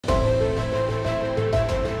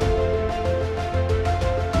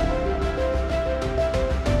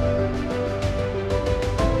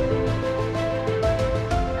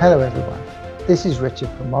Hello everyone, this is Richard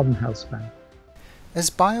from Modern Healthspan. As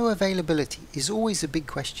bioavailability is always a big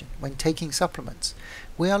question when taking supplements,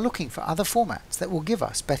 we are looking for other formats that will give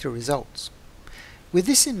us better results. With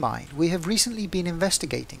this in mind, we have recently been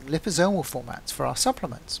investigating liposomal formats for our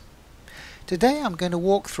supplements. Today I'm going to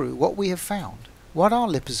walk through what we have found, what are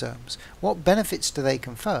liposomes, what benefits do they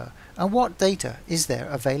confer, and what data is there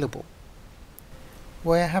available.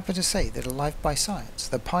 We are happy to say that Alive by Science,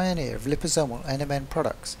 the pioneer of liposomal NMN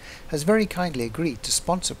products, has very kindly agreed to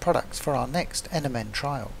sponsor products for our next NMN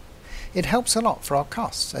trial. It helps a lot for our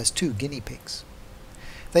costs as 2 guinea pigs.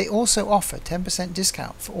 They also offer 10%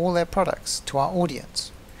 discount for all their products to our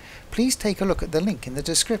audience. Please take a look at the link in the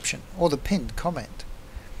description or the pinned comment.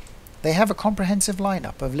 They have a comprehensive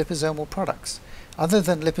lineup of liposomal products other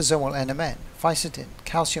than liposomal NMN, fisetin,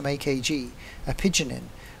 calcium AKG, apigenin,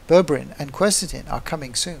 berberine and quercetin are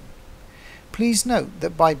coming soon. Please note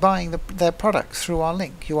that by buying their products through our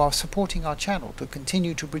link, you are supporting our channel to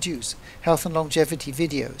continue to produce health and longevity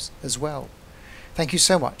videos as well. Thank you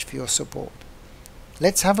so much for your support.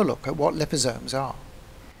 Let's have a look at what liposomes are.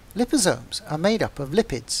 Liposomes are made up of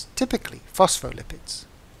lipids, typically phospholipids.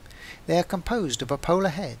 They are composed of a polar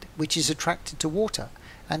head, which is attracted to water,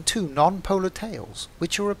 and 2 non-polar tails,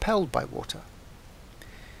 which are repelled by water.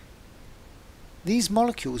 These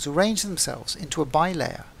molecules arrange themselves into a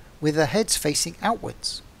bilayer, with their heads facing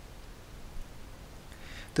outwards.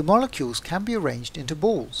 The molecules can be arranged into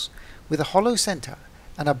balls, with a hollow center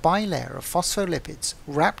and a bilayer of phospholipids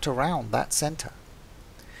wrapped around that center.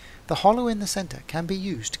 The hollow in the center can be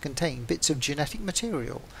used to contain bits of genetic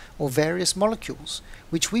material or various molecules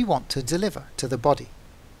which we want to deliver to the body.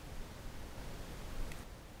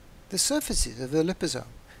 The surfaces of the liposome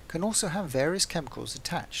can also have various chemicals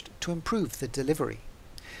attached to improve the delivery.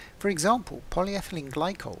 For example, polyethylene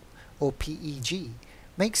glycol, or PEG,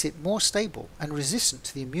 makes it more stable and resistant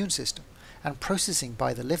to the immune system and processing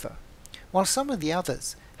by the liver, while some of the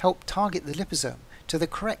others help target the liposome to the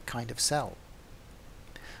correct kind of cell.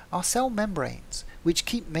 Our cell membranes, which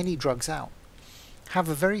keep many drugs out, have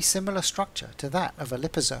a very similar structure to that of a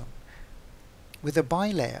liposome, with a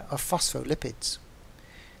bilayer of phospholipids.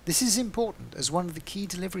 This is important as one of the key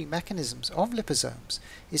delivery mechanisms of liposomes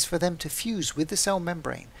is for them to fuse with the cell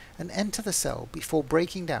membrane and enter the cell before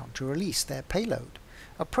breaking down to release their payload,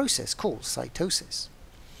 a process called cytosis.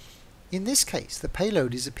 In this case, the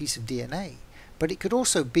payload is a piece of DNA, but it could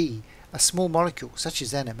also be a small molecule such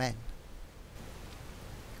as NMN.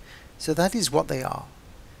 So that is what they are.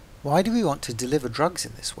 Why do we want to deliver drugs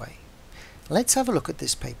in this way? Let's have a look at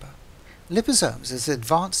this paper. Liposomes as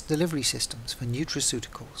advanced delivery systems for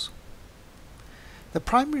nutraceuticals. The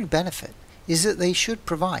primary benefit is that they should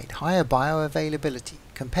provide higher bioavailability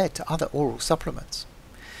compared to other oral supplements,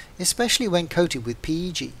 especially when coated with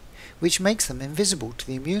PEG, which makes them invisible to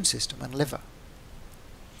the immune system and liver.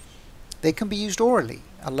 They can be used orally,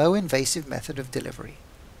 a low-invasive method of delivery.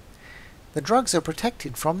 The drugs are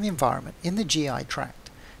protected from the environment in the GI tract,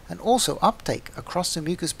 and also uptake across the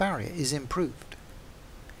mucous barrier is improved.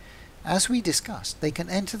 As we discussed, they can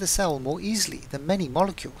enter the cell more easily than many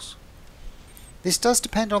molecules. This does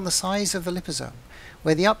depend on the size of the liposome,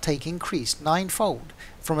 where the uptake increased 9-fold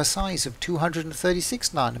from a size of 236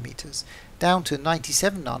 nanometers down to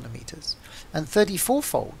 97 nanometers, and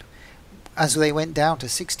 34-fold as they went down to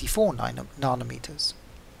 64 nanometers.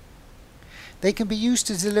 They can be used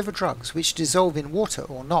to deliver drugs which dissolve in water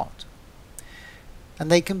or not. And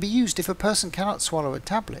they can be used if a person cannot swallow a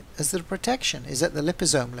tablet, as the protection is at the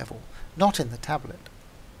liposome level, not in the tablet.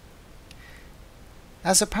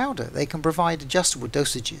 As a powder, they can provide adjustable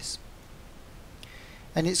dosages,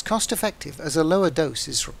 and it's cost effective as a lower dose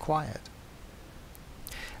is required.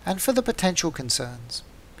 And for the potential concerns,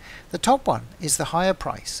 the top one is the higher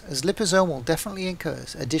price, as liposomal definitely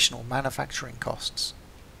incurs additional manufacturing costs.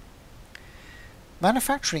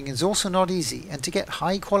 Manufacturing is also not easy, and to get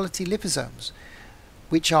high quality liposomes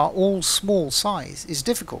which are all small size, is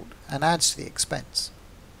difficult and adds to the expense.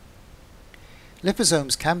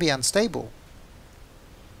 Liposomes can be unstable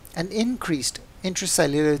and increased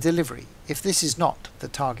intracellular delivery if this is not the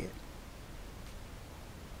target.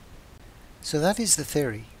 So that is the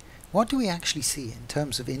theory. What do we actually see in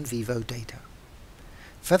terms of in vivo data?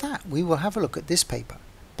 For that, we will have a look at this paper,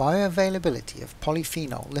 Bioavailability of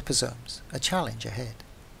Polyphenol Liposomes, a challenge ahead.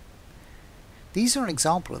 These are an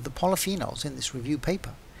example of the polyphenols in this review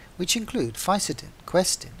paper, which include fisetin,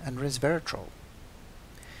 quercetin and resveratrol.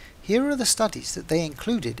 Here are the studies that they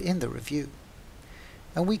included in the review,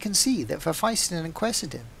 and we can see that for fisetin and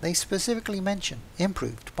quercetin they specifically mention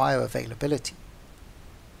improved bioavailability.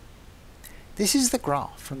 This is the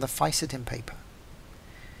graph from the fisetin paper.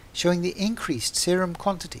 showing the increased serum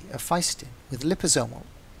quantity of fisetin with liposomal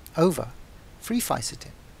over free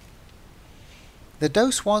fisetin. The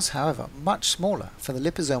dose was, however, much smaller for the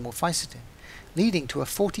liposomal fisetin, leading to a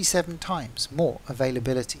 47 times more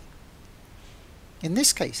availability. In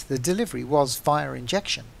this case, the delivery was via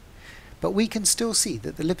injection, but we can still see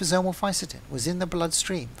that the liposomal fisetin was in the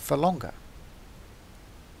bloodstream for longer.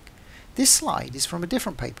 This slide is from a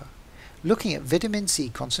different paper, looking at vitamin C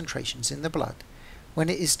concentrations in the blood when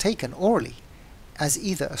it is taken orally as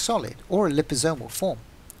either a solid or a liposomal form.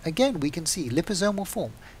 Again, we can see liposomal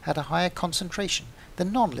form had a higher concentration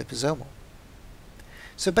than non-liposomal.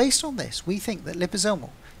 So based on this, we think that liposomal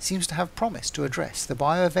seems to have promise to address the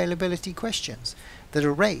bioavailability questions that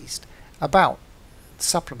are raised about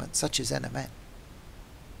supplements such as NMN.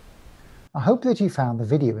 I hope that you found the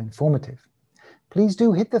video informative. Please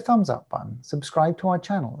do hit the thumbs up button, subscribe to our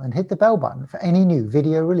channel, and hit the bell button for any new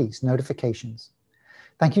video release notifications.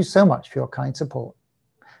 Thank you so much for your kind support.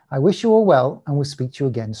 I wish you all well and will speak to you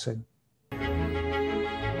again soon.